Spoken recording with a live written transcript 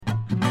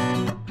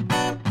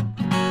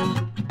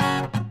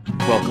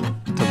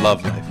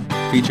Love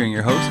Life, featuring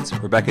your hosts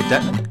Rebecca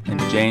Detman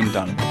and Jane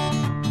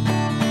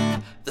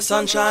Donovan. The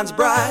sun shines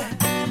bright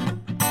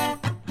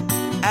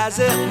as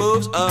it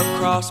moves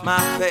across my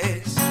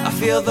face. I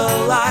feel the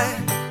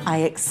light. I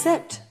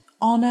accept,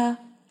 honour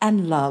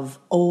and love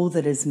all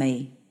that is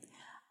me.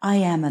 I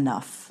am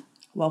enough.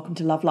 Welcome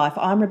to Love Life.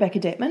 I'm Rebecca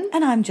Detman.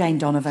 And I'm Jane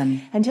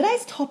Donovan. And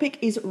today's topic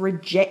is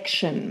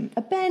rejection.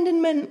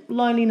 Abandonment,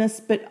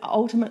 loneliness, but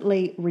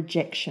ultimately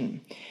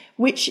rejection,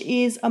 which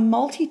is a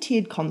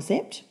multi-tiered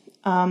concept.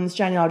 As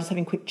Jane and I were just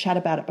having a quick chat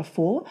about it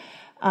before.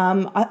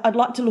 I'd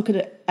like to look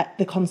at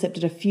the concept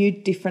at a few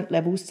different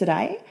levels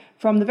today.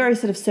 From the very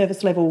sort of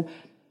surface level,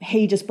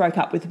 he just broke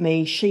up with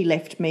me, she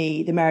left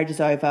me, the marriage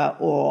is over,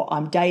 or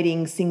I'm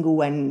dating,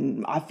 single,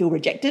 and I feel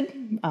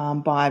rejected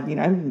by,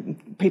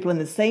 people in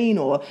the scene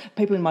or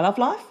people in my love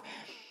life.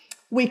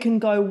 We can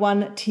go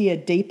one tier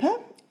deeper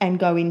and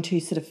go into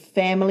sort of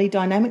family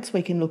dynamics.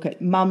 We can look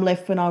at mum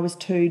left when I was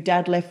 2,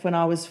 dad left when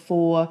I was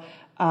 4,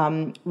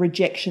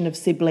 rejection of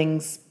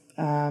siblings,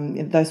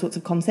 those sorts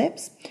of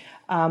concepts.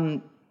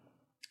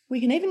 We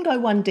can even go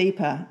one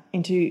deeper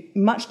into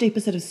much deeper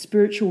sort of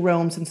spiritual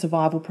realms and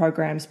survival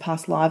programs,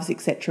 past lives,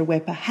 etc., where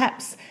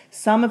perhaps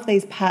some of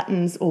these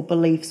patterns or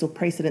beliefs or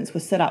precedents were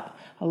set up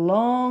a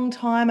long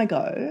time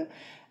ago,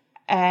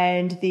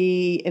 and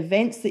the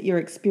events that you're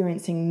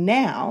experiencing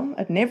now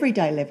at an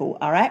everyday level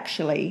are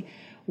actually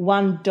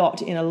one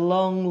dot in a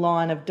long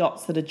line of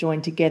dots that are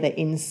joined together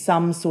in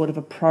some sort of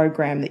a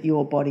program that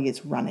your body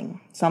is running,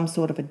 some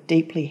sort of a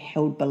deeply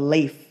held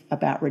belief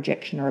about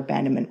rejection or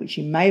abandonment, which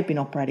you may have been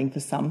operating for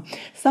some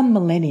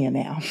millennia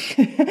now.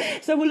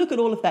 So we'll look at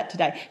all of that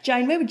today.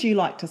 Jane, where would you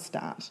like to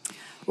start?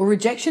 Well,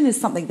 rejection is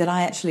something that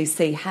I actually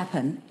see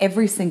happen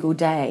every single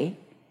day,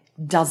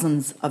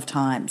 dozens of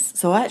times.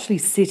 So I actually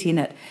sit in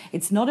it.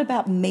 It's not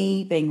about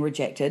me being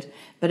rejected,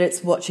 but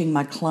it's watching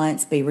my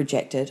clients be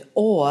rejected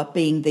or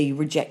being the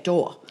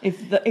rejector.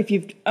 If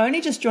you've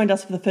only just joined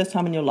us for the first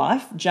time in your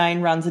life,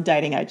 Jane runs a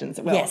dating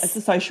agency. Well, yes. It's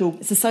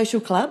a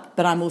social club,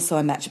 but I'm also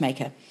a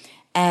matchmaker.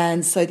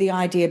 And so the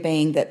idea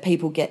being that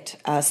people get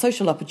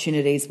social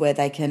opportunities where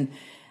they can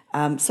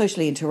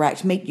socially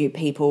interact, meet new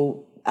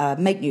people,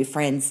 make new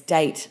friends,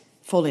 date,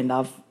 fall in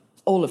love,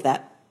 all of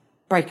that,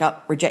 break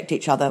up, reject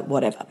each other,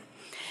 whatever.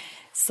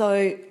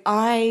 So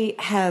I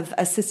have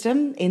a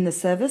system in the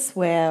service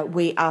where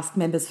we ask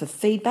members for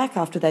feedback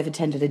after they've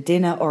attended a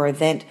dinner or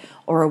event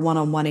or a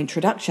one-on-one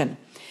introduction.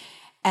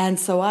 And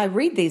so I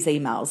read these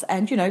emails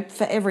and,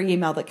 for every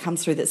email that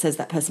comes through that says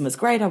that person was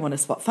great, I want to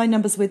swap phone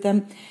numbers with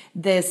them.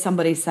 There's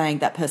somebody saying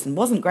that person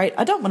wasn't great,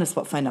 I don't want to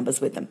swap phone numbers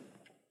with them.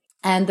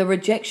 And the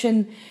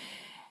rejection,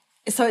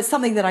 so it's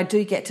something that I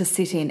do get to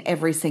sit in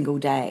every single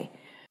day.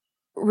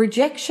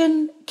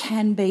 Rejection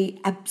can be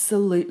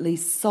absolutely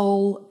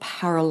soul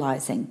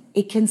paralyzing.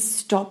 It can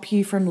stop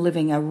you from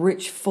living a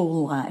rich,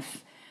 full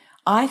life.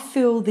 I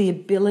feel the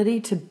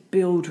ability to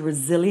build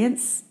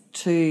resilience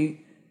to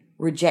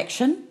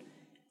rejection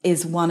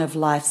is one of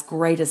life's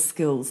greatest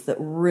skills that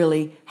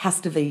really has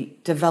to be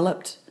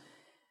developed,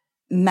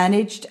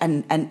 managed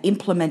and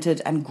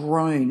implemented and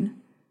grown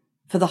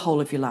for the whole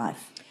of your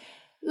life.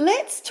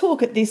 Let's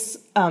talk at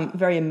this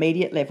very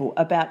immediate level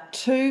about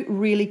 2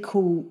 really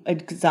cool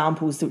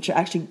examples, which are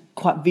actually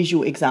quite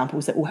visual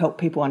examples that will help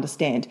people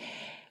understand.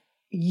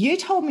 You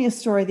told me a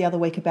story the other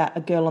week about a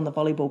girl on the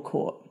volleyball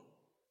court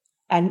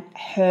and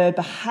her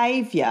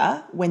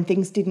behaviour when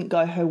things didn't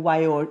go her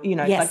way or,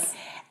 yes.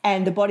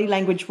 And the body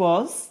language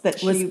was that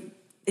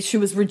she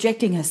was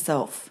rejecting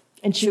herself.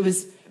 And she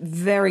was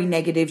very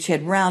negative. She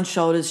had round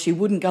shoulders. She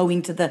wouldn't go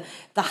into the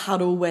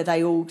huddle where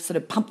they all sort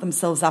of pump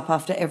themselves up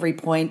after every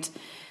point.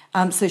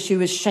 So she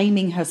was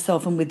shaming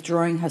herself and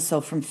withdrawing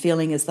herself from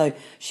feeling as though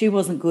she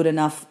wasn't good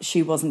enough,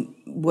 she wasn't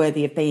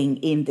worthy of being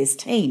in this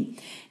team.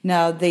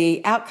 Now,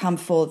 the outcome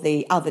for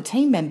the other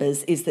team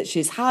members is that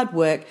she's hard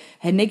work,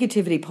 her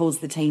negativity pulls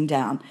the team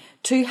down.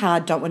 Too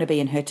hard, don't want to be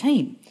in her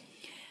team.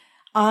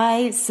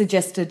 I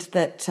suggested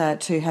that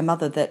to her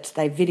mother that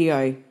they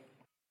video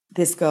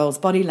this girl's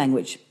body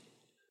language.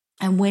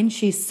 And when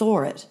she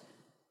saw it,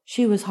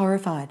 she was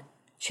horrified.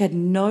 She had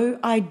no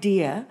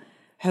idea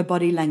her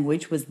body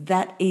language was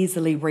that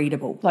easily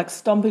readable. Like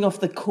stomping off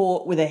the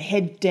court with her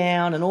head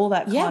down and all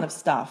that kind of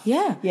stuff.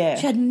 Yeah.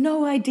 She had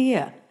no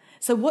idea.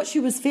 So what she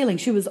was feeling,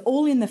 she was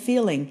all in the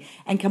feeling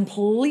and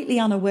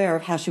completely unaware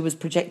of how she was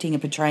projecting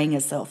and portraying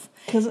herself.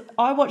 Because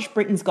I watched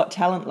Britain's Got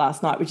Talent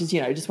last night, which is,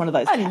 just one of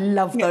those... I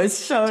love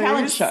those shows.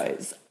 Talent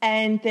shows.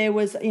 And there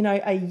was,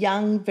 a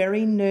young,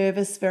 very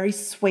nervous, very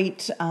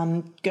sweet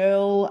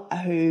girl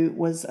who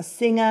was a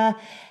singer,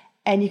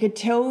 and you could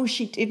tell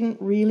she didn't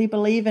really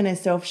believe in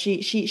herself.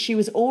 She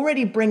was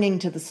already bringing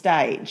to the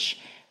stage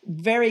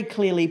very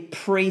clearly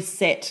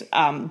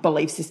preset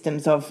belief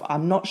systems of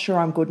I'm not sure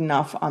I'm good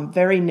enough, I'm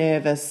very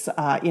nervous,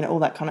 all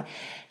that kind of...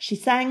 She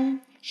sang,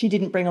 she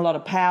didn't bring a lot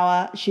of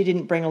power, she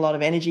didn't bring a lot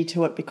of energy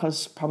to it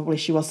because probably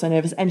she was so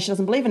nervous and she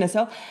doesn't believe in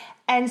herself.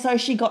 And so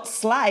she got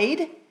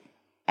slayed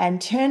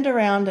and turned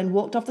around and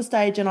walked off the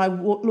stage, and I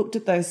looked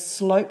at those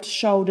sloped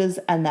shoulders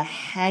and the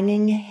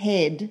hanging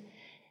head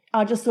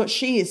I just thought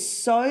she is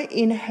so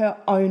in her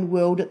own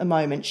world at the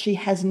moment. She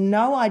has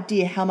no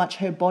idea how much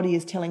her body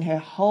is telling her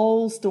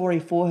whole story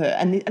for her.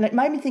 And it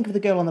made me think of the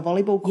girl on the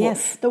volleyball court.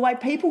 Yes. The way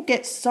people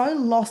get so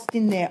lost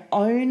in their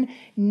own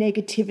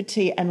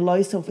negativity and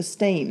low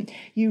self-esteem.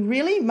 You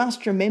really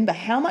must remember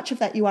how much of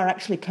that you are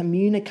actually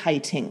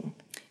communicating.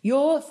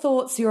 Your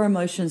thoughts, your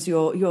emotions,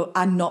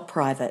 are not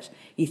private.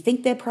 You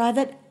think they're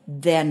private,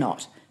 they're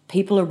not.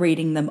 People are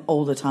reading them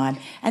all the time.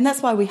 And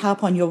that's why we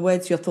harp on your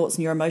words, your thoughts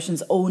and your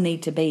emotions all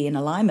need to be in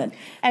alignment.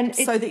 And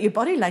so that your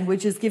body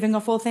language is giving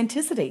off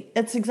authenticity.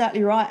 That's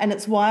exactly right. And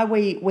it's why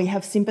we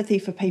have sympathy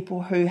for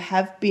people who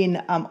have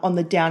been on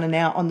the down and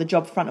out on the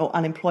job front or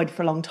unemployed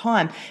for a long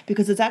time,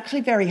 because it's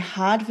actually very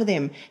hard for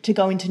them to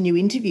go into new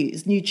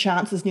interviews, new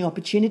chances, new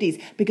opportunities,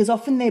 because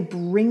often they're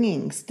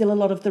bringing still a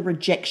lot of the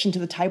rejection to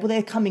the table.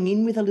 They're coming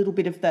in with a little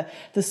bit of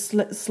the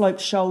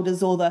sloped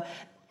shoulders or the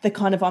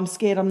kind of I'm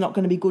scared I'm not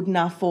going to be good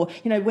enough, or,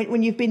 you know,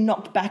 when you've been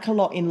knocked back a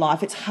lot in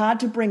life, it's hard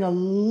to bring a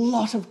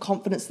lot of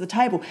confidence to the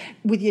table.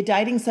 With your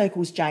dating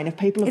circles, Jane, if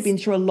people have been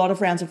through a lot of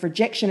rounds of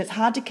rejection, it's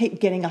hard to keep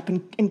getting up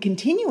and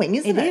continuing,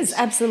 isn't it? It is,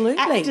 absolutely.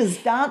 Actors,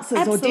 dancers,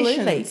 absolutely.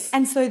 auditions.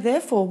 And so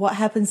therefore what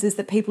happens is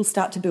that people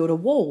start to build a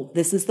wall.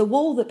 This is the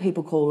wall that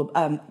people call,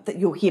 that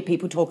you'll hear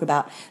people talk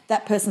about.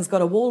 That person's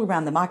got a wall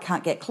around them. I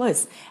can't get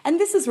close. And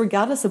this is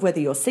regardless of whether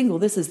you're single.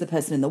 This is the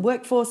person in the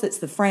workforce. It's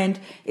the friend.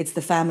 It's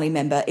the family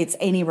member. It's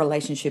any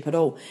relationship at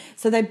all.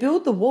 So they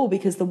build the wall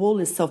because the wall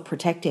is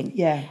self-protecting.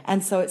 Yeah.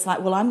 And so it's like,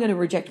 well, I'm going to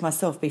reject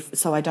myself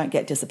so I don't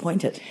get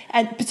disappointed.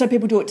 And so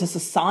people do it to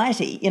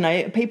society. You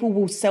know, people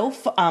will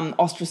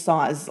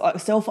ostracise,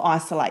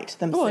 self-isolate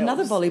themselves. Oh,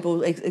 another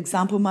volleyball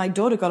example. My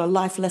daughter got a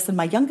life lesson,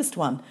 my youngest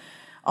one,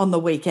 on the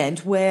weekend,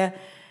 where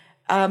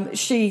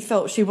she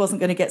felt she wasn't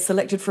going to get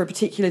selected for a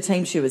particular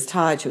team. She was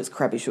tired, she was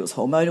crabby, she was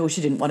hormonal,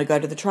 she didn't want to go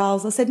to the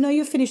trials. I said, no,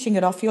 you're finishing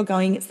it off, you're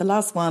going, it's the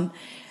last one.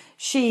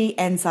 She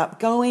ends up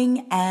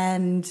going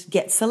and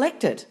gets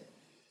selected.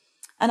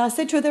 And I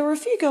said to her, there were a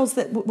few girls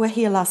that were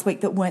here last week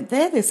that weren't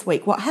there this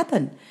week. What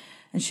happened?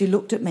 And she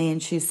looked at me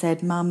and she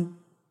said, Mum,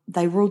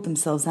 they ruled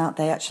themselves out.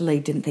 They actually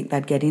didn't think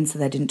they'd get in, so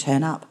they didn't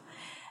turn up.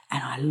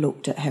 And I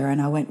looked at her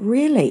and I went,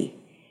 really?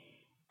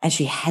 And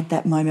she had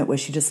that moment where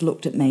she just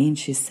looked at me and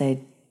she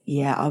said,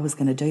 yeah, I was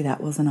going to do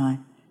that, wasn't I?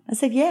 I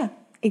said, yeah,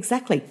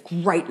 exactly.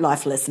 Great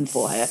life lesson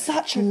for her.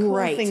 Such a cool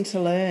thing to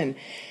learn.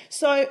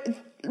 So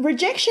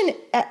rejection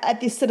at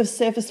this sort of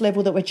surface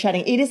level that we're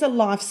chatting, it is a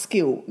life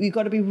skill. You've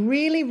got to be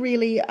really,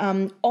 really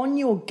on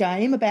your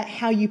game about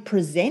how you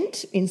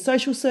present in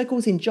social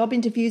circles, in job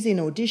interviews, in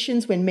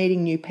auditions, when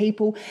meeting new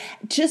people.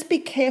 Just be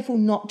careful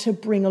not to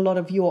bring a lot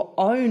of your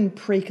own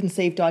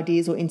preconceived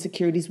ideas or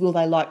insecurities. Will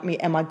they like me?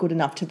 Am I good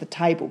enough to the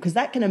table? Because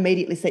that can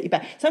immediately set you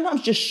back.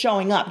 Sometimes just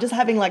showing up, just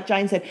having, like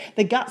Jane said,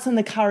 the guts and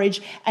the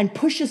courage, and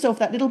push yourself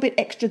that little bit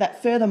extra,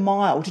 that further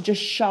mile to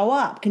just show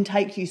up can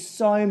take you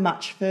so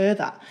much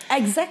further.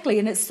 Exactly,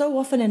 and it's so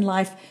often in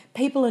life,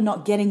 people are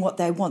not getting what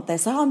they want. They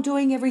say, I'm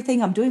doing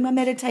everything, I'm doing my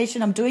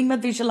meditation, I'm doing my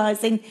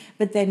visualizing,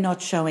 but they're not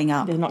showing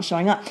up. They're not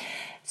showing up.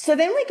 So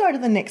then we go to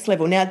the next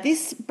level. Now,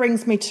 this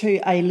brings me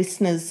to a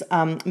listener's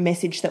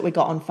message that we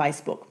got on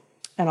Facebook,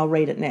 and I'll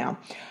read it now.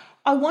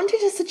 I wanted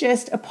to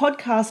suggest a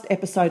podcast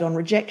episode on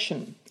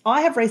rejection.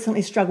 I have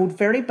recently struggled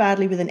very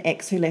badly with an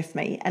ex who left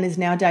me and is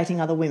now dating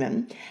other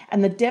women,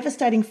 and the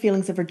devastating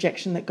feelings of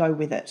rejection that go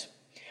with it.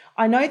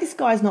 I know this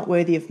guy is not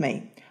worthy of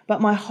me, but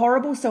my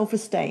horrible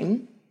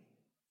self-esteem...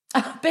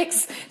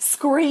 Beck's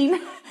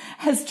screen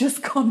has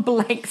just gone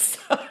blank. So.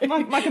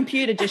 My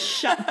computer just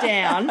shut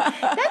down.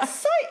 That's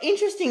so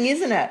interesting,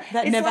 isn't it?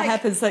 That never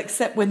happens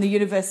except when the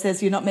universe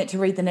says you're not meant to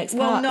read the next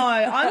part. Well, no,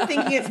 I'm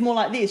thinking it's more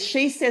like this.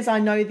 She says, I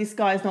know this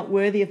guy is not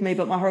worthy of me,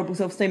 but my horrible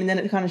self-esteem, and then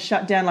it kind of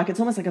shut down, like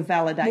it's almost like a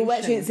validation. Well,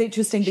 actually, it's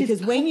interesting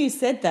because when you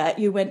said that,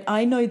 you went,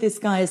 I know this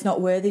guy is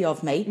not worthy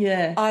of me.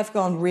 Yeah. I've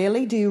gone,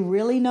 really? Do you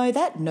really know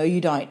that? No,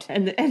 you don't.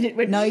 And it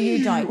went... No,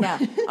 you don't. Now,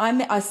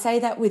 I say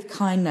that with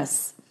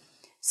kindness.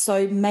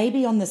 So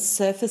maybe on the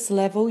surface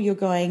level, you're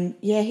going,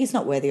 yeah, he's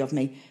not worthy of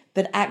me.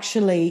 But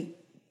actually,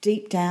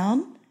 deep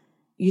down,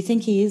 you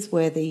think he is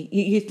worthy.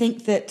 You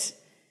think that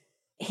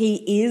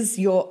he is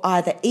your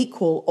either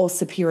equal or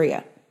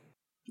superior.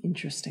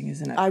 Interesting,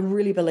 isn't it? I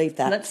really believe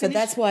that. So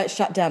that's why it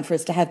shut down for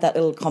us to have that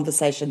little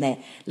conversation there.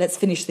 Let's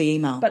finish the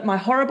email. But my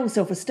horrible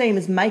self-esteem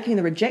is making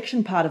the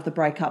rejection part of the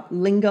breakup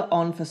linger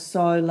on for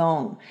so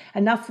long,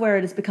 enough where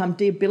it has become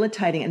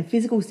debilitating and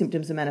physical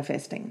symptoms are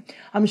manifesting.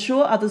 I'm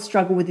sure others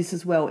struggle with this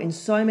as well in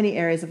so many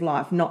areas of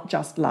life, not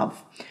just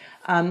love.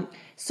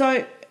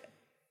 So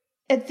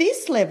at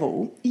this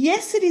level,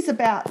 yes, it is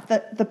about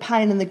the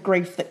pain and the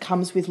grief that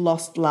comes with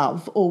lost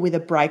love or with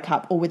a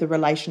breakup or with a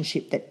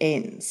relationship that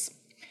ends.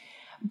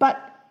 But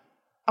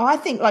I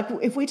think, like,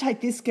 if we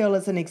take this girl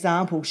as an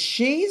example,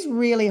 she's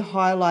really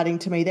highlighting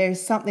to me there's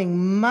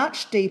something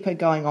much deeper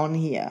going on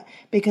here,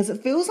 because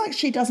it feels like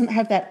she doesn't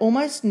have that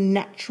almost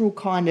natural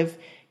kind of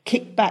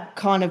kickback,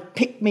 kind of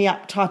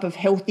pick-me-up type of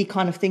healthy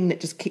kind of thing that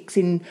just kicks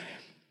in,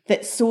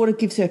 that sort of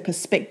gives her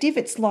perspective.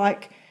 It's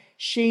like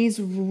she's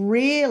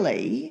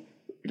really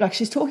like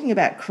she's talking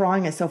about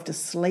crying herself to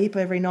sleep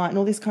every night and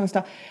all this kind of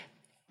stuff.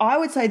 I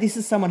would say this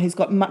is someone who's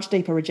got much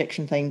deeper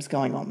rejection themes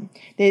going on.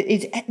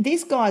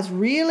 This guy's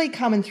really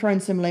come and thrown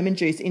some lemon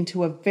juice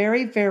into a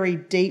very, very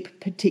deep,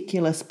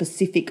 particular,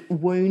 specific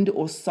wound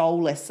or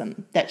soul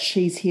lesson that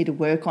she's here to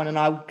work on. And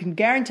I can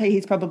guarantee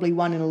he's probably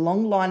one in a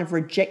long line of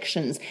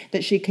rejections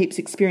that she keeps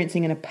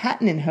experiencing in a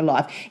pattern in her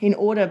life in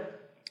order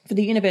for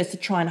the universe to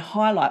try and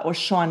highlight or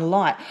shine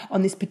light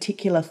on this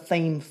particular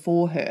theme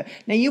for her.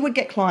 Now, you would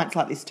get clients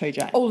like this too,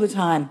 Jane. All the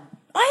time.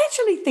 I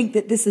actually think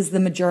that this is the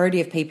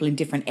majority of people in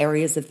different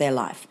areas of their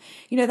life.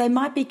 You know, they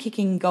might be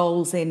kicking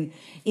goals in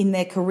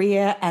their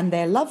career and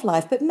their love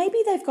life, but maybe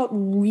they've got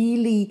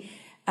really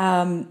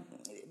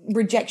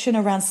rejection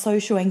around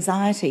social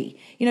anxiety.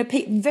 You know,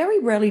 very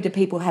rarely do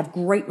people have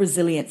great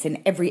resilience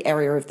in every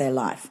area of their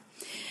life.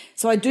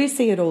 So I do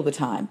see it all the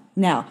time.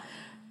 Now,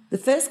 the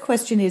first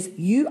question is,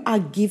 you are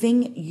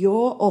giving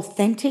your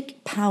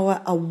authentic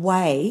power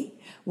away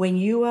when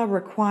you are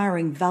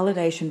requiring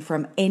validation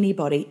from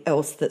anybody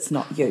else that's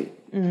not you.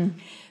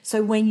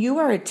 So when you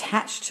are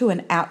attached to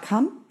an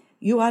outcome,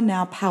 you are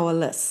now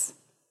powerless.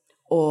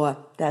 Or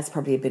that's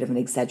probably a bit of an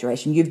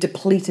exaggeration. You've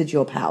depleted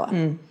your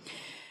power.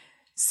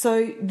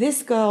 So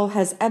this girl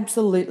has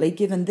absolutely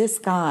given this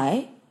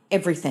guy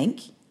everything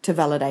to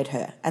validate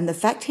her. And the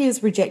fact he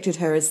has rejected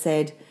her has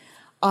said,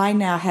 I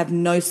now have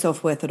no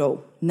self-worth at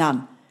all.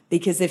 None.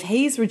 Because if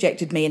he's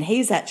rejected me and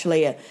he's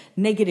actually a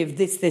negative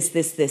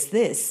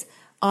this,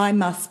 I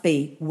must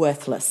be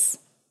worthless.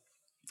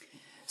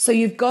 So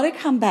you've got to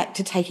come back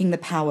to taking the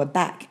power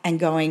back and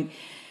going,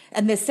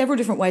 and there's several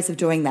different ways of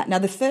doing that. Now,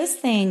 the first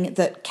thing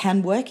that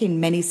can work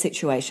in many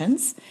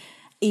situations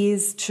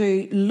is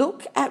to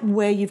look at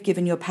where you've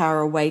given your power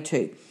away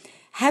to.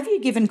 Have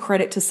you given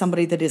credit to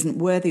somebody that isn't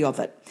worthy of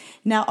it?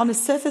 Now, on a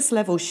surface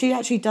level, she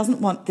actually doesn't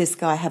want this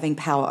guy having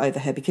power over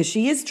her because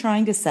she is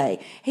trying to say,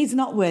 he's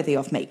not worthy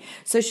of me.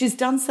 So she's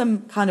done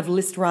some kind of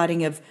list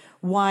writing of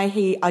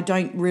why I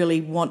don't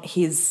really want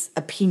his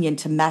opinion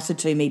to matter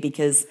to me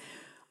because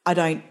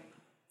I'm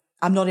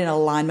not in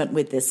alignment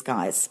with this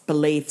guy's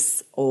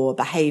beliefs or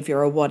behavior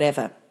or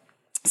whatever.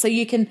 So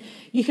you can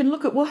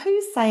look at, well,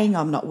 who's saying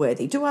I'm not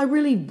worthy? Do I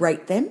really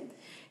rate them?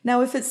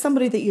 Now, if it's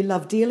somebody that you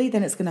love dearly,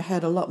 then it's going to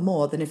hurt a lot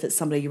more than if it's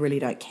somebody you really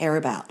don't care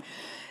about.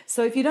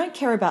 So if you don't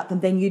care about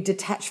them, then you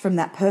detach from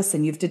that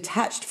person. You've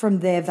detached from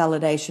their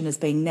validation as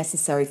being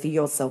necessary for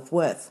your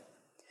self-worth.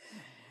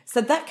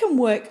 So that can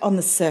work on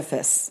the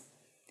surface,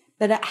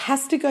 but it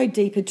has to go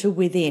deeper to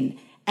within.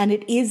 And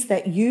it is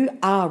that you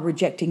are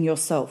rejecting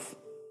yourself.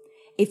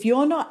 If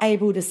you're not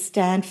able to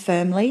stand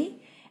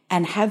firmly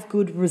and have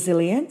good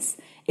resilience,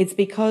 it's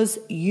because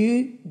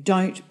you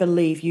don't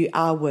believe you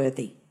are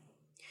worthy.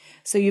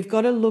 So you've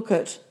got to look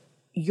at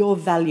your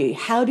value.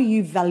 How do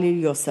you value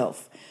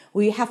yourself?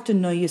 Well, you have to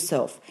know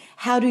yourself.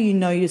 How do you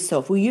know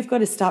yourself? Well, you've got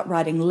to start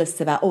writing lists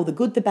about all the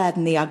good, the bad,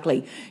 and the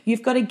ugly.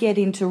 You've got to get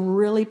into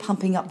really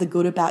pumping up the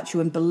good about you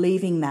and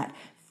believing that,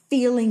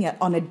 feeling it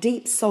on a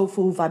deep,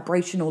 soulful,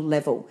 vibrational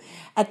level.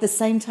 At the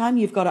same time,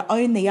 you've got to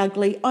own the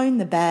ugly, own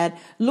the bad,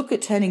 look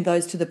at turning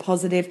those to the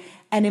positive,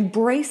 and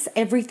embrace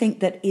everything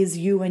that is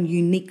you and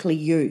uniquely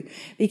you.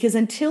 Because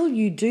until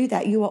you do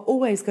that, you are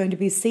always going to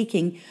be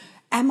seeking,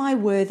 am I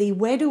worthy?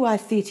 Where do I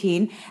fit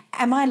in?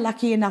 Am I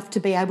lucky enough to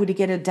be able to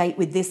get a date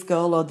with this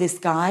girl or this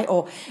guy?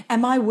 Or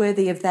am I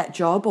worthy of that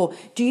job? Or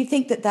do you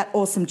think that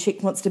awesome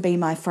chick wants to be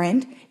my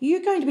friend? You're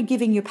going to be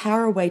giving your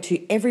power away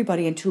to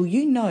everybody until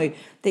you know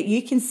that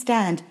you can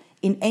stand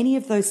in any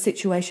of those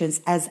situations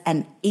as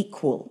an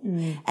equal.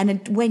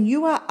 And when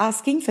you are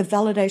asking for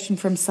validation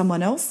from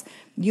someone else,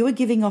 you are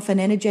giving off an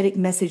energetic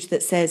message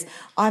that says,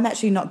 I'm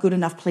actually not good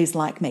enough, please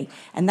like me.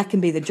 And that can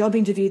be the job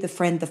interview, the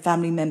friend, the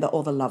family member,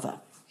 or the lover.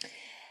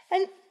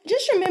 And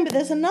just remember,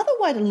 there's another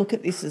way to look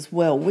at this as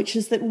well, which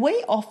is that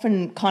we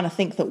often kind of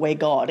think that we're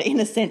God, in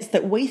a sense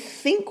that we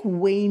think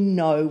we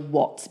know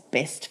what's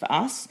best for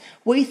us.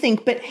 We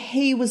think, but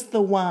he was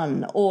the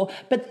one, or,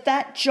 but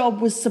that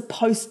job was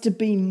supposed to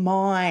be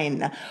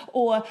mine,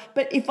 or,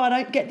 but if I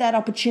don't get that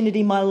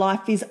opportunity, my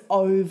life is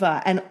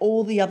over and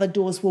all the other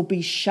doors will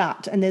be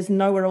shut and there's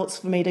nowhere else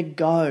for me to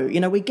go.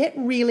 You know, we get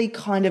really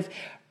kind of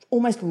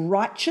almost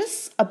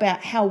righteous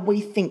about how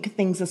we think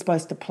things are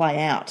supposed to play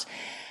out.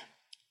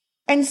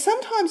 And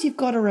sometimes you've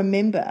got to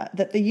remember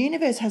that the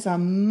universe has a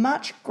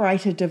much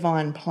greater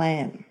divine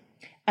plan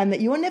and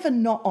that you're never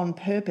not on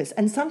purpose.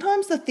 And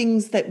sometimes the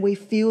things that we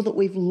feel that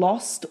we've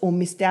lost or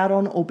missed out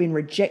on or been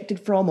rejected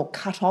from or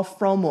cut off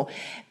from or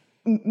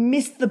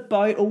missed the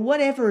boat or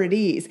whatever it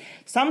is,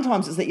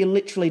 sometimes it's that you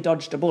literally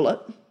dodged a bullet.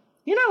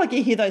 You know, like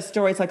you hear those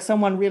stories, like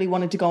someone really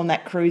wanted to go on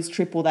that cruise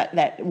trip or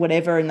that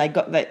whatever, and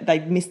they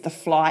missed the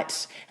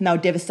flight and they were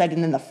devastated,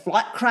 and then the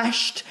flight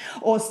crashed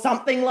or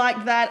something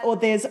like that. Or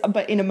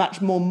but in a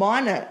much more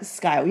minor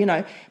scale, you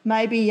know,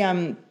 maybe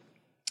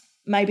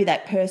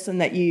that person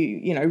that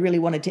you really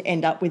wanted to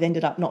end up with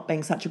ended up not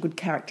being such a good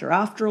character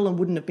after all, and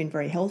wouldn't have been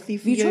very healthy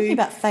for you. You're talking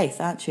about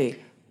faith, aren't you?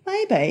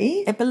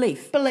 Maybe. A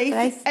belief.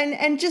 Faith,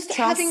 and just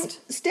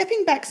trust.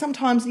 stepping back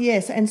sometimes,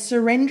 yes, and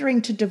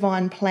surrendering to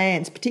divine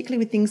plans, particularly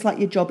with things like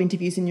your job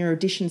interviews and your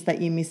auditions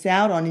that you miss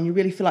out on, and you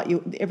really feel like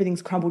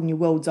everything's crumbled and your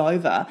world's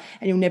over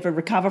and you'll never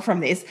recover from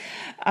this.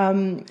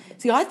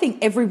 See, I think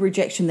every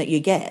rejection that you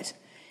get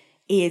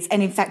is,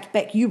 and in fact,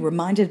 Beck, you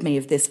reminded me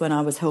of this when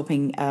I was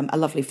helping a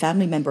lovely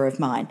family member of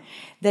mine,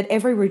 that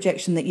every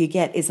rejection that you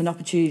get is an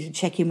opportunity to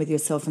check in with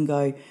yourself and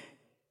go,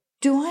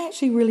 do I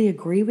actually really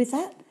agree with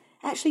that?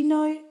 Actually,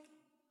 no,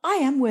 I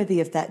am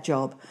worthy of that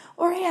job,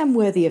 or I am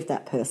worthy of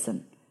that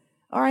person,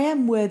 or I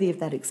am worthy of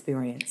that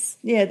experience.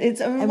 Yeah,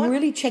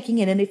 really checking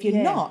in. And if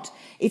you're not,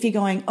 if you're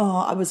going, oh,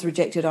 I was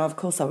rejected, oh, of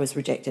course I was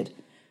rejected.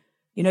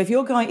 You know, if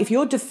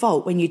your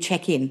default when you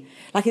check in,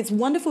 like it's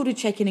wonderful to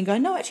check in and go,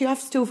 no, actually, I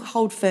still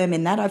hold firm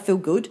in that. I feel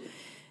good.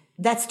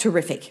 That's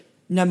terrific.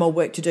 No more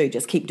work to do.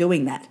 Just keep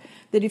doing that.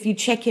 That if you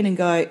check in and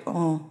go,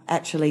 oh,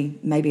 actually,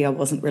 maybe I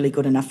wasn't really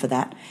good enough for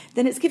that,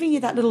 then it's giving you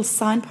that little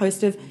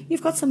signpost of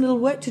you've got some little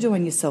work to do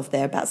on yourself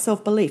there about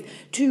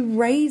self-belief, to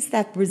raise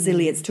that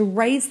resilience, to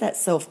raise that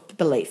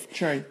self-belief.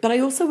 True. But I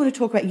also want to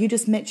talk about, you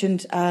just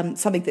mentioned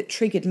something that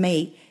triggered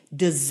me,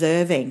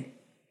 deserving.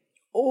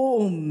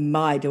 Oh,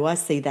 my, do I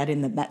see that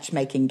in the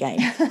matchmaking game.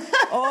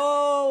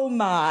 Oh,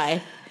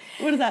 my.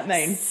 What does that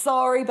mean?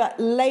 Sorry, but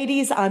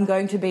ladies, I'm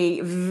going to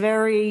be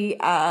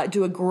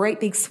do a great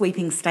big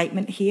sweeping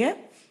statement here.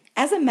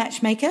 As a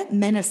matchmaker,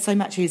 men are so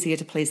much easier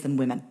to please than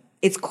women.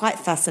 It's quite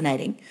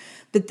fascinating.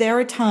 But there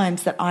are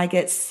times that I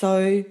get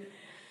so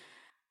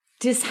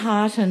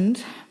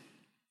disheartened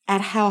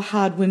at how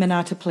hard women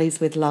are to please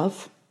with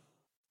love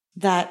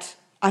that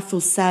I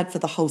feel sad for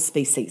the whole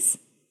species.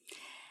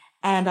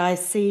 And I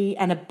see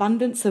an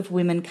abundance of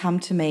women come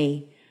to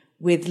me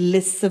with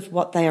lists of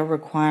what they are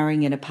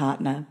requiring in a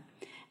partner.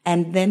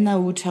 And then they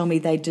will tell me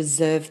they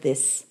deserve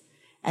this.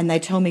 And they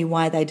tell me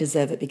why they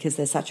deserve it, because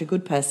they're such a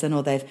good person,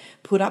 or they've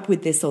put up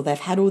with this, or they've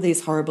had all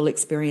these horrible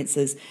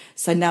experiences.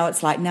 So now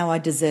it's like, now I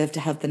deserve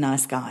to have the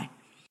nice guy.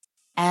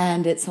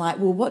 And it's like,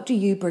 well, what do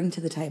you bring to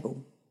the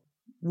table?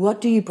 What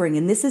do you bring?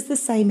 And this is the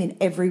same in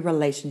every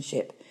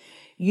relationship.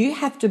 You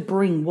have to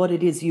bring what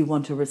it is you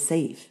want to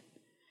receive.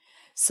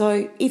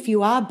 So if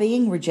you are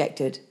being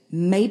rejected,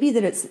 maybe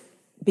that it's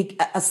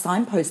a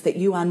signpost that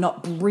you are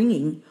not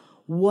bringing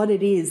what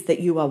it is that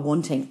you are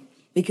wanting.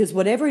 Because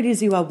whatever it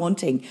is you are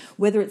wanting,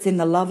 whether it's in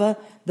the lover,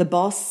 the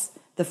boss,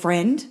 the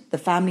friend, the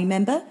family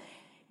member,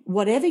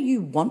 whatever you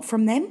want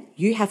from them,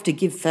 you have to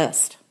give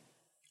first.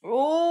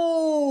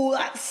 Oh,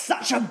 that's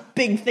such a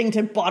big thing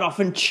to bite off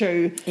and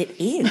chew. It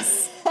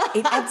is.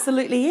 It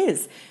absolutely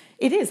is.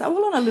 It is.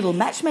 Well, on a little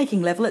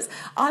matchmaking level,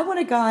 I want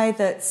a guy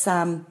that's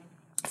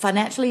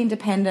financially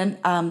independent,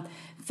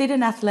 fit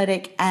and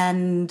athletic,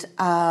 and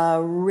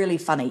really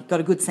funny,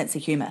 got a good sense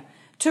of humour.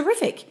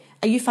 Terrific.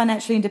 Are you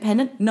financially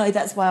independent? No,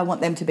 that's why I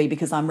want them to be,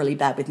 because I'm really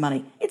bad with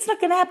money. It's not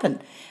going to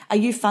happen. Are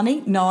you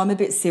funny? No, I'm a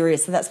bit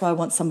serious, so that's why I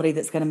want somebody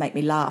that's going to make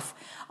me laugh.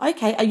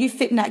 Okay, are you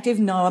fit and active?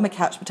 No, I'm a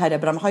couch potato,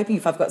 but I'm hoping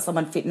if I've got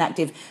someone fit and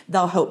active,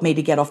 they'll help me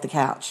to get off the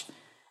couch.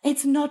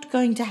 It's not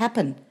going to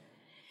happen.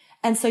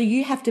 And so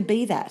you have to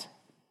be that.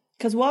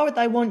 Because why would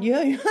they want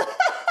you?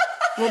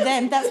 Well,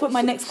 then that's what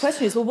my next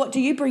question is. Well, what do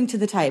you bring to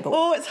the table?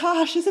 Oh, it's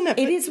harsh, isn't it?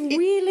 It is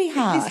really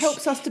harsh. This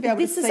helps us to be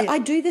able to see it. I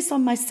do this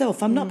on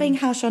myself. I'm not being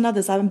harsh on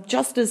others. I'm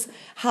just as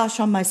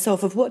harsh on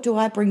myself of what do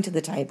I bring to the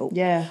table.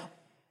 Yeah.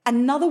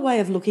 Another way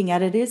of looking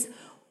at it is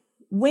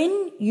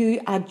when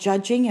you are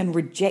judging and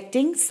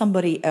rejecting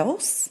somebody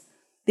else,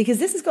 because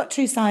this has got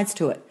two sides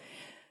to it.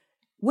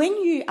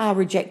 When you are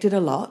rejected a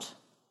lot,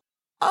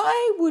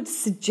 I would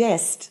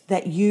suggest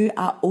that you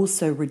are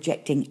also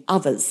rejecting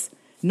others.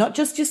 Not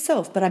just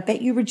yourself, but I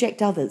bet you reject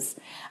others.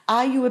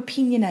 Are you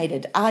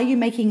opinionated? Are you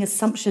making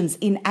assumptions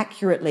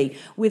inaccurately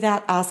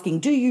without asking?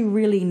 Do you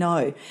really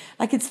know?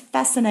 Like, it's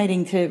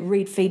fascinating to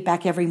read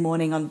feedback every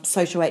morning on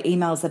social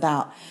emails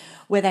about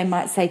where they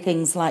might say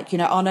things like,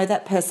 oh, no,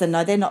 that person,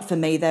 no, they're not for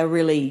me. They're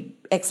really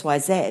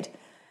XYZ.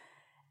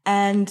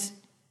 And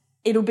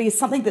it'll be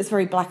something that's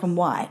very black and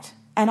white.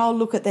 And I'll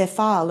look at their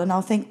file and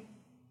I'll think,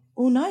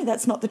 oh, no,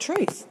 that's not the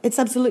truth. It's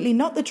absolutely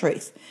not the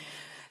truth.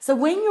 So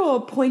when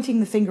you're pointing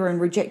the finger and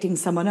rejecting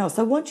someone else,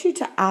 I want you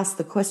to ask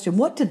the question,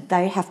 what did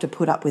they have to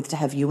put up with to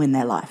have you in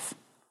their life?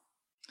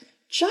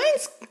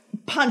 Jane's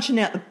punching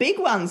out the big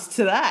ones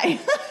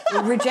today.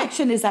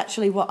 Rejection is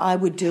actually what I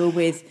would deal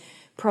with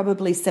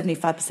probably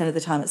 75% of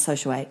the time at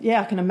Social 8.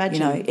 Yeah, I can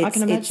imagine. I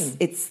can imagine.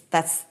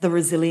 That's the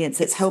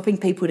resilience. It's helping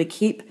people to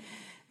keep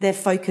their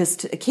focus,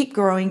 to keep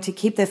growing, to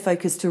keep their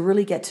focus, to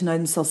really get to know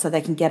themselves so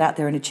they can get out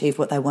there and achieve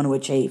what they want to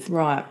achieve.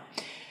 Right.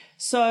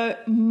 So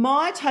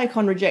my take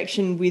on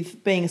rejection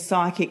with being a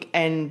psychic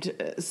and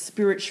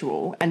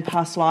spiritual and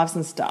past lives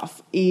and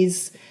stuff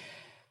is,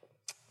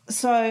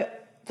 so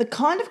the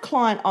kind of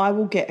client I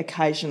will get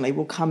occasionally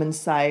will come and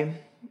say,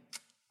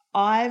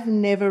 I've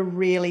never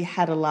really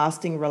had a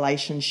lasting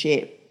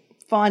relationship,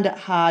 find it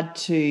hard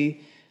to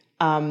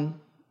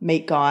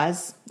meet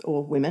guys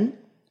or women.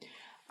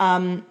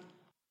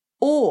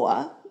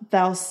 Or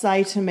they'll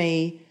say to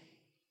me,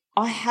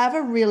 I have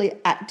a really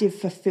active,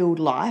 fulfilled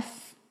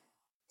life,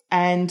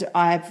 and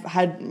I've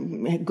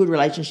had good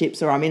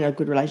relationships, or I'm in a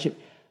good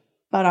relationship,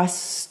 but I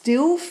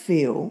still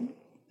feel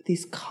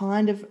this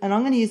kind of, and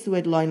I'm going to use the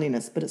word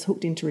loneliness, but it's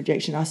hooked into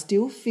rejection. I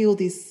still feel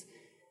this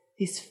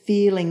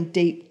feeling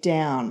deep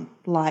down,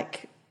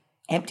 like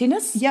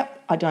Emptiness?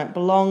 yep, I don't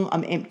belong,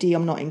 I'm empty,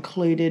 I'm not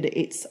included.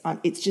 It's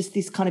just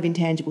this kind of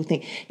intangible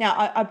thing.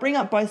 Now, I bring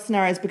up both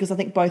scenarios because I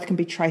think both can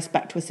be traced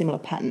back to a similar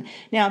pattern.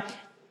 Now,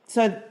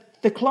 so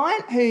the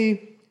client who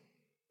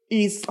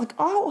is like,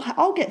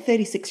 I'll get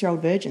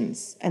 36-year-old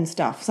virgins and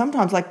stuff.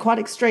 Sometimes, like, quite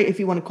extreme, if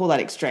you want to call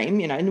that extreme,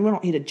 you know, and we're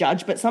not here to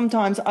judge, but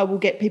sometimes I will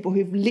get people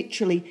who've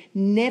literally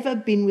never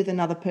been with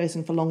another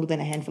person for longer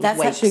than a handful of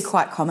weeks. That's actually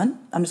quite common.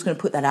 I'm just going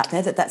to put that out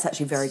there, that's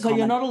actually very common. So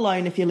you're not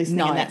alone if you're listening,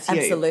 No, and that's you.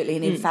 absolutely.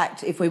 And in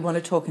fact, if we want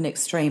to talk an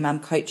extreme, I'm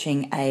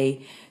coaching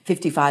a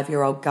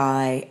 55-year-old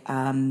guy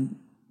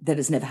that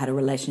has never had a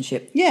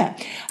relationship. Yeah,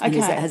 And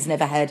okay. has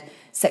never had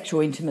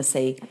sexual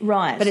intimacy.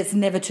 Right. But it's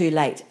never too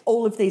late.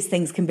 All of these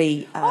things can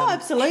be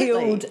absolutely.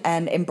 healed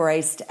and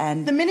embraced.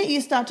 And The minute you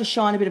start to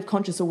shine a bit of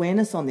conscious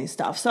awareness on this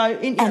stuff. So,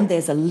 and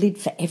there's a lid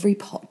for every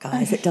pot,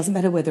 guys. It doesn't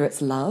matter whether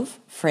it's love,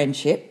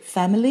 friendship,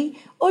 family,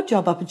 or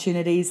job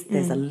opportunities.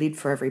 There's a lid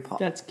for every pot.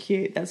 That's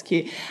cute. That's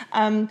cute.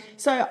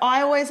 So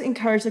I always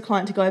encourage the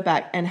client to go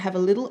back and have a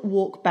little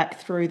walk back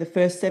through the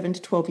first 7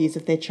 to 12 years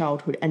of their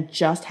childhood and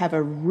just have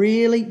a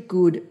really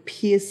good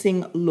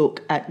piercing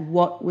look at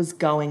what was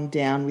going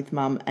down with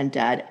mum and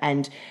dad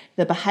and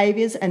the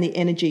behaviours and the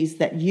energies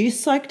that you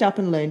soaked up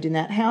and learned in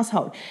that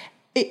household.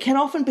 It can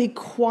often be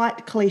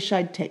quite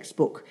cliched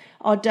textbook.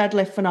 Oh, dad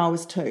left when I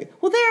was 2.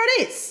 Well, there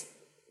it is.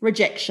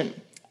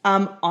 Rejection.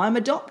 I'm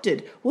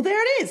adopted. Well,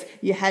 there it is.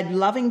 You had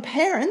loving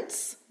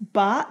parents,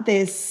 but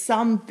there's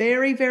some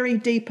very, very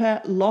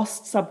deeper,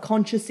 lost,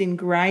 subconscious,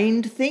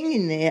 ingrained thing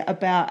in there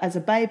about as a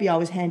baby I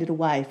was handed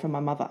away from my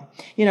mother.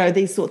 You know,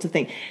 these sorts of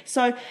things.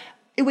 So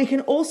we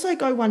can also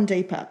go one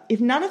deeper. If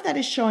none of that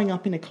is showing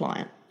up in a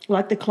client,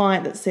 like the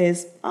client that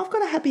says, I've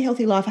got a happy,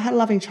 healthy life, I had a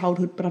loving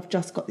childhood, but I've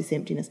just got this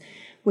emptiness,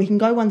 we can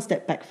go one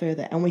step back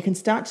further and we can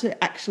start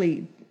to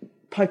actually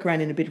poke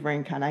around in a bit of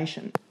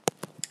reincarnation.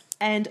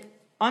 And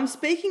I'm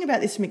speaking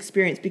about this from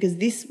experience because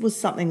this was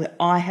something that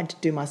I had to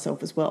do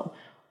myself as well.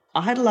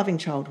 I had a loving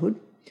childhood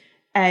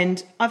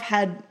and I've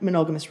had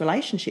monogamous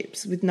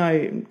relationships with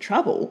no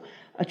trouble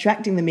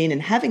attracting them in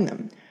and having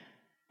them.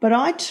 But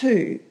I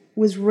too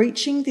was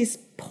reaching this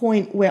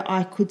point where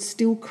I could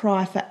still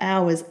cry for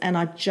hours and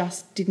I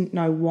just didn't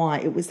know why.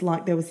 It was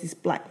like there was this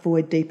black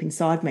void deep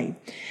inside me.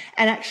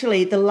 And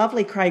actually the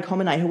lovely Craig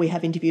Hominay, who we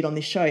have interviewed on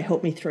this show,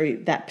 helped me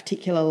through that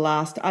particular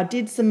last. I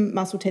did some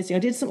muscle testing. I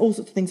did some all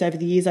sorts of things over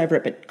the years over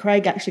it, but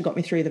Craig actually got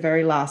me through the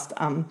very last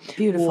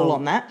wall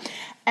on that.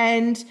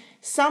 And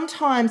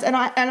sometimes,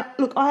 and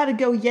look, I had a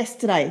girl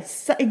yesterday,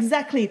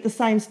 exactly the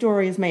same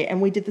story as me,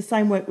 and we did the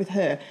same work with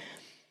her.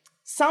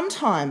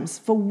 Sometimes,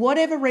 for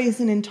whatever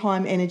reason in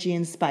time, energy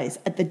and space,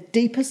 at the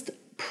deepest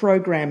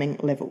programming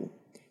level,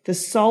 the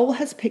soul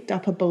has picked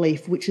up a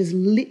belief which is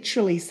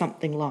literally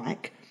something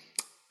like,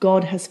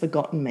 God has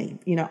forgotten me.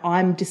 You know,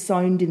 I'm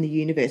disowned in the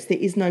universe. There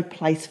is no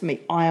place for me.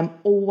 I am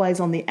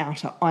always on the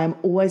outer. I am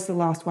always the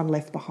last one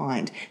left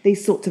behind.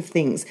 These sorts of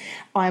things.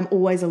 I am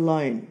always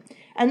alone.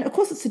 And of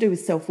course it's to do with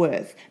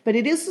self-worth, but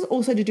it is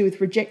also to do with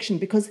rejection,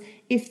 because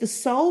if the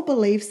soul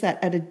believes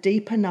that at a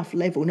deep enough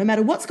level, no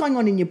matter what's going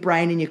on in your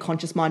brain, in your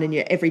conscious mind, in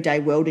your everyday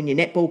world, in your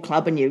netball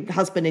club, and your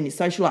husband and your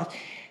social life,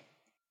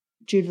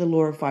 due to the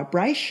law of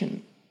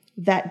vibration,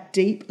 that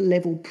deep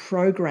level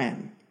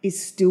program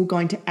is still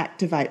going to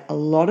activate a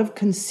lot of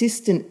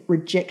consistent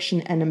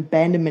rejection and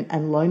abandonment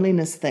and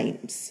loneliness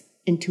themes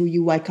until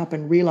you wake up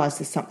and realise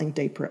there's something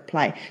deeper at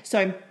play.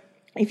 So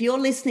if you're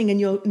listening and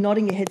you're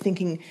nodding your head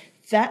thinking,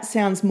 that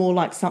sounds more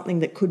like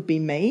something that could be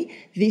me,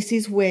 this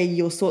is where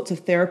your sorts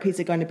of therapies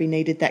are going to be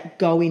needed that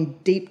go in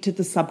deep to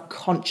the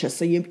subconscious.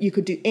 So you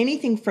could do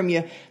anything from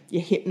your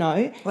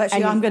hypno. Well,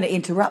 actually, I'm going to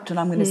interrupt and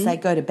I'm going to say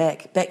go to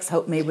Beck. Beck's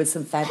helped me with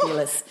some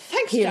fabulous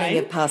healing Jane.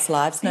 of past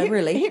lives. No,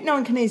 really. Hypno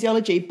and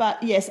kinesiology,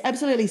 but yes,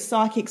 absolutely,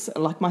 psychics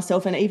like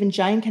myself and even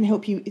Jane can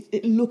help you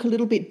look a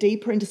little bit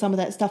deeper into some of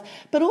that stuff,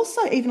 but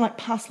also even like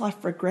past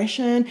life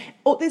regression.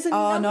 Or there's a no,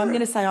 I'm going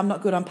to say I'm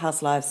not good on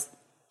past lives.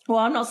 Well,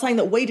 I'm not saying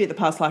that we do the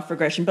past life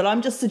regression, but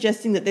I'm just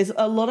suggesting that there's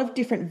a lot of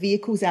different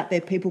vehicles out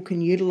there people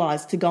can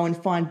utilise to go and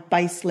find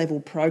base level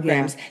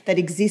programs that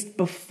exist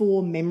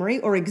before memory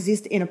or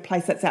exist in a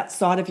place that's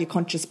outside of your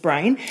conscious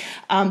brain.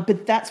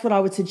 But that's what I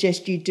would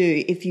suggest you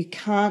do if you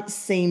can't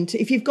seem to,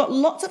 if you've got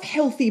lots of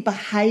healthy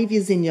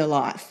behaviours in your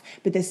life,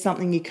 but there's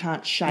something you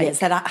can't shake. Yes,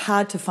 that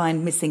hard to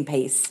find missing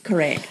piece.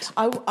 Correct.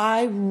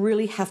 I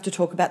really have to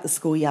talk about the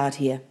schoolyard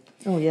here.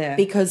 Oh, yeah.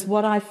 Because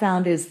what I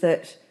found is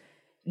that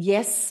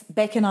yes,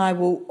 Beck and I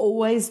will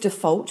always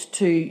default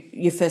to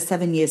your first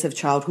 7 years of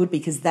childhood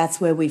because that's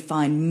where we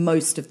find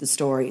most of the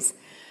stories.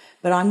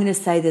 But I'm going to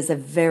say there's a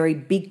very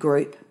big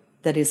group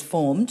that is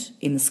formed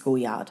in the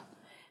schoolyard,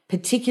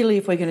 particularly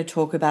if we're going to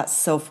talk about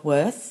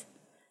self-worth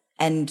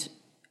and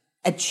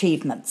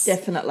achievements.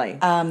 Definitely.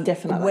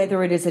 Definitely.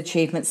 Whether it is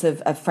achievements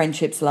of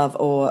friendships, love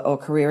or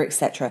career,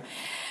 etc.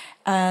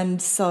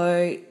 And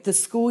so the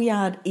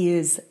schoolyard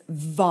is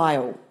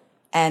vile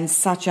and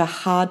such a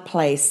hard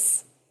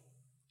place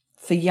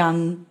for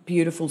young,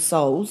 beautiful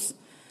souls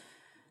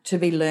to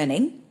be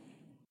learning.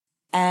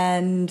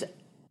 And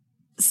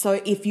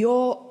so if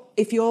you're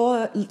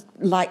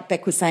like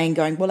Beck was saying,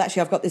 going, well,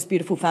 actually, I've got this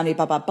beautiful family,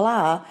 blah, blah,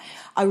 blah,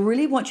 I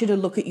really want you to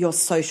look at your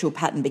social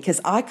pattern,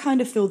 because I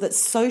kind of feel that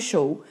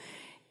social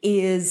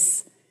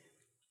is,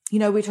 you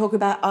know, we talk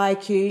about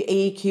IQ,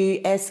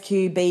 EQ, SQ,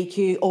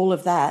 BQ, all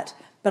of that,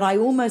 but I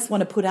almost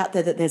want to put out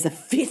there that there's a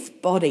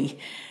fifth body,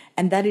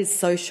 and that is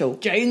social.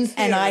 Jane's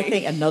theory. And I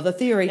think another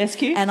theory.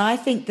 SQ? And I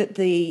think that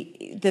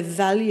the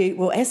value,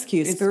 well, SQ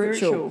is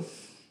spiritual.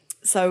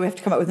 So we have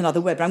to come up with another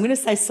word, but I'm going to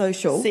say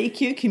social.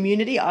 CQ,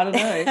 community, I don't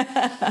know.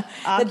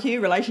 RQ,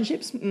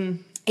 relationships.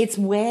 It's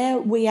where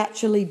we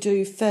actually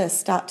do first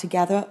start to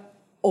gather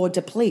or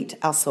deplete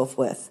our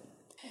self-worth.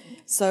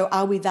 So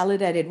are we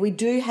validated? We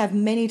do have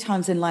many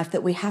times in life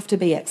that we have to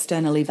be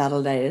externally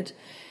validated,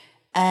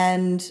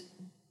 and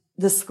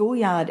the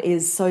schoolyard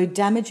is so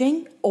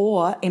damaging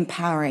or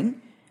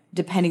empowering,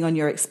 depending on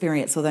your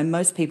experience, although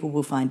most people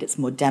will find it's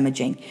more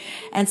damaging.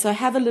 And so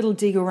have a little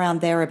dig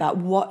around there about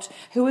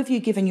who have you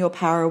given your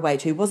power away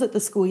to? Was it the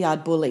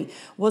schoolyard bully?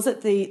 Was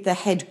it the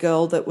head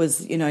girl that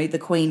was, you know, the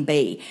queen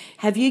bee?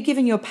 Have you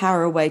given your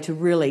power away to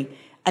really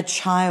a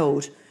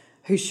child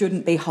who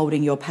shouldn't be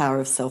holding your power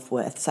of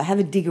self-worth? So have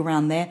a dig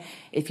around there.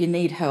 If you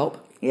need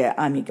help, yeah,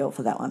 I'm your girl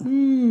for that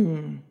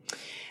one.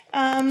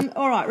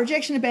 All right,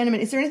 rejection,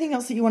 abandonment. Is there anything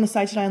else that you want to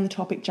say today on the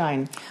topic,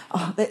 Jane?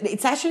 Oh,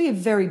 it's actually a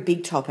very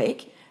big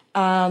topic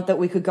that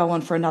we could go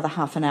on for another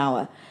half an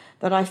hour.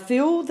 But I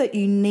feel that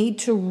you need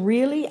to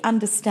really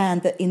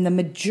understand that in the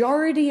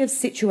majority of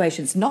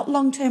situations, not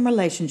long-term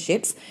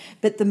relationships,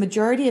 but the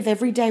majority of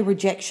everyday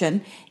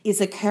rejection is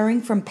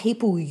occurring from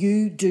people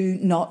you do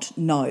not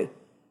know.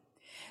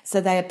 So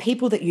they are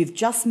people that you've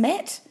just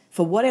met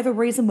for whatever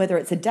reason, whether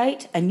it's a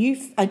date,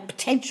 a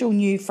potential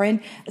new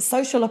friend, a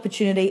social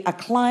opportunity, a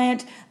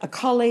client, a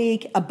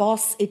colleague, a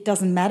boss, it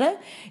doesn't matter.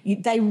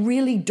 They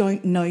really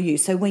don't know you.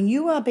 So when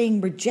you are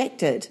being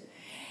rejected,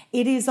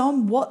 it is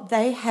on what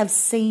they have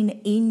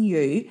seen in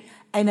you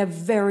in a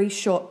very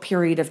short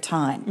period of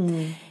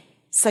time.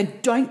 So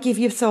don't give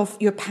yourself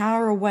your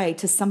power away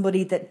to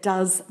somebody that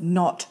does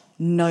not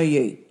know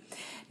you.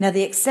 Now,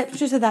 the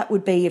exception to that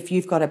would be if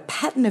you've got a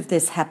pattern of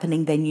this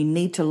happening, then you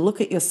need to look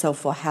at yourself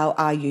for how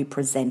are you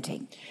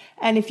presenting.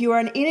 And if you are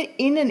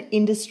in an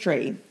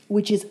industry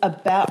which is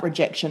about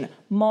rejection,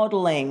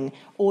 modelling,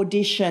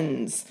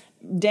 auditions,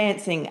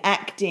 dancing,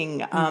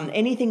 acting,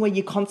 anything where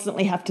you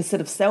constantly have to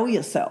sort of sell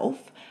yourself,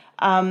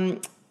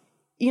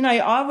 you know,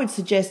 I would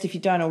suggest, if you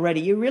don't already,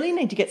 you really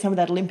need to get some of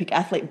that Olympic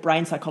athlete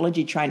brain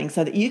psychology training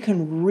so that you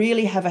can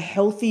really have a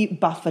healthy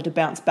buffer to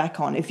bounce back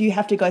on. If you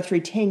have to go through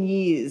 10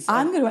 years.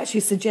 I'm going to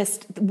actually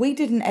suggest, we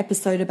did an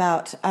episode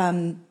about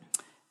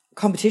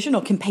competition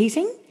or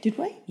competing. Did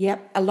we?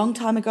 Yep, a long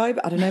time ago,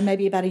 but I don't know,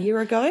 maybe about a year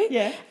ago.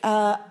 Yeah.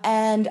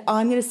 And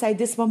I'm going to say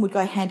this one would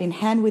go hand in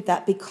hand with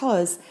that,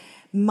 because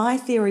my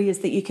theory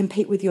is that you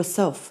compete with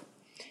yourself.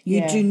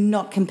 You do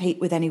not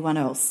compete with anyone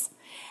else.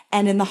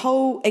 And in the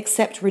whole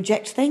accept,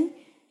 reject thing,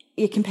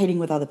 you're competing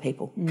with other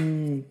people.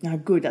 No,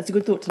 good. That's a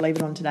good thought to leave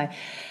it on today.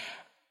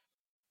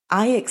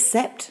 I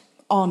accept,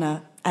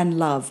 honour and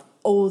love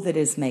all that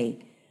is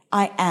me.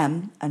 I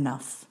am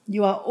enough.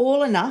 You are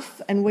all enough,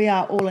 and we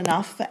are all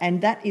enough,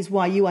 and that is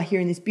why you are here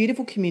in this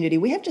beautiful community.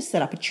 We have just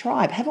set up a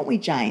tribe, haven't we,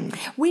 Jane?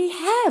 We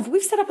have.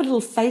 We've set up a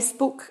little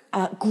Facebook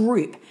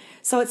group.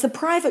 So it's a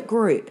private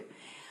group.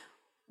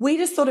 We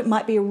just thought it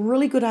might be a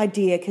really good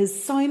idea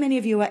because so many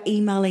of you are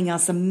emailing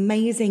us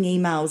amazing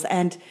emails,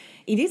 and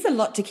it is a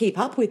lot to keep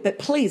up with, but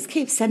please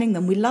keep sending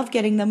them. We love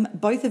getting them.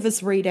 Both of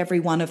us read every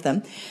one of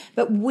them,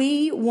 but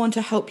we want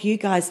to help you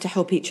guys to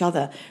help each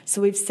other.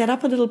 So we've set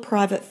up a little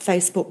private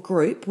Facebook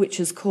group, which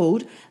is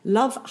called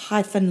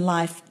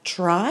Love-Life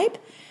Tribe.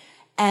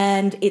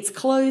 And it's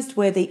closed,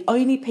 where the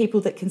only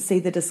people that can see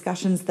the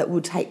discussions that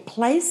will take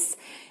place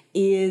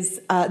is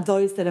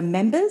those that are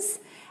members.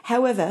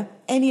 However,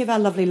 any of our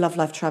lovely Love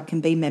Life Tribe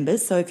can be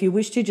members. So if you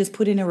wish to, just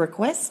put in a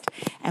request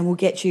and we'll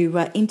get you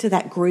into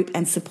that group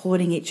and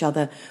supporting each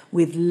other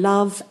with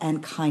love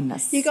and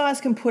kindness. You guys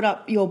can put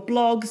up your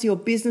blogs, your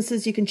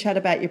businesses. You can chat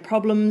about your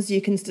problems.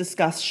 You can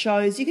discuss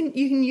shows. You can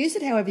use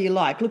it however you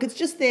like. Look, it's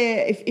just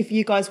there if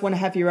you guys want to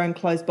have your own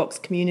closed box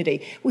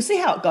community. We'll see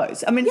how it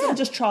goes. I mean, it's not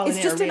just trial and error.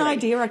 It's just an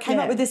idea. I came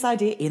up with this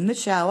idea in the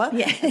shower.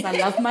 Yeah. I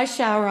love my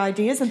shower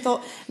ideas, and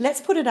thought,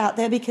 let's put it out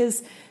there,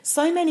 because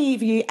so many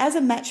of you, as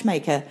a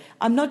matchmaker,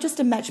 I'm not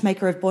just a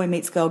matchmaker of boy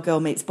meets girl,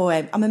 girl meets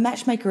boy. I'm a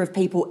matchmaker of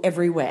people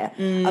everywhere,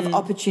 of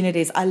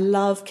opportunities. I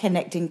love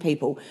connecting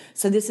people.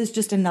 So this is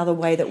just another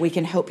way that we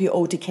can help you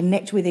all to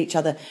connect with each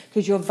other,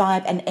 because your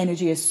vibe and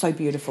energy is so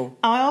beautiful.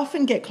 I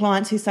often get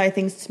clients who say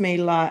things to me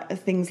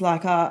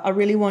like, I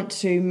really want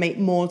to meet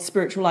more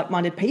spiritual,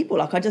 like-minded people.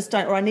 Like, I just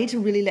don't, or I need to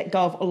really let go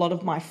of a lot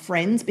of my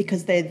friends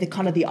because they're the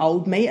kind of the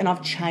old me, and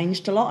I've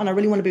changed a lot, and I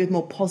really want to be with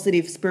more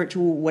positive,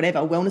 spiritual, whatever,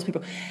 wellness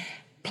people.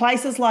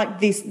 Places like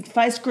this,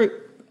 Facebook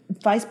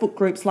Facebook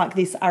groups like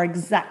this are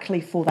exactly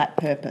for that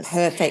purpose.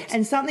 Perfect.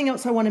 And something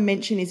else I want to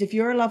mention is if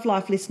you're a Love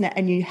Life listener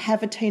and you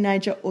have a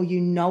teenager or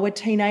you know a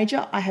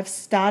teenager, I have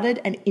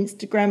started an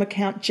Instagram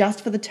account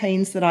just for the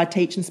teens that I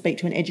teach and speak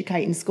to and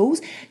educate in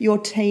schools. Your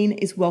teen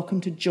is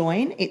welcome to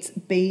join. It's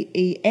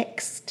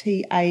BEXTALK.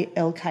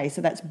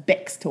 So that's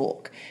Bex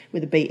Talk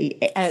with a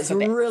BEX. And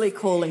it's really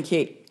cool and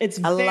cute. It's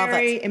I love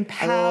very it.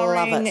 empowering.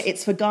 I love it.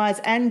 It's for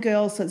guys and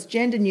girls, so it's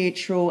gender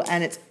neutral,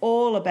 and it's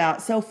all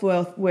about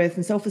self-worth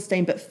and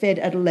self-esteem, but fed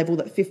at a level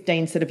that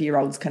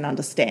 15-year-olds can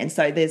understand.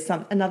 So there's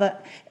another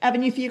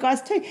avenue for you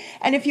guys too.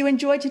 And if you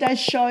enjoyed today's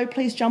show,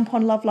 please jump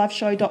on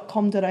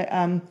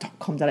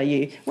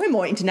lovelifeshow.com.au. We're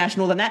more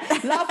international than that.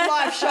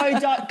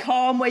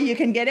 lovelifeshow.com, where you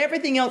can get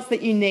everything else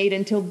that you need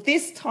until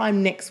this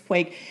time next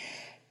week.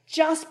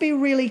 Just be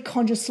really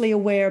consciously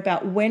aware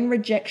about when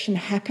rejection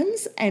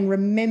happens, and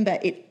remember,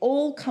 it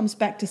all comes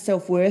back to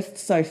self-worth.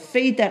 So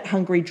feed that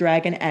hungry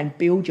dragon and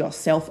build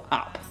yourself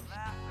up.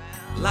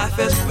 Life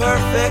is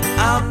perfect,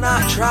 I'm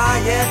not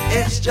trying,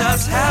 it's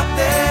just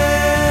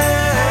happening.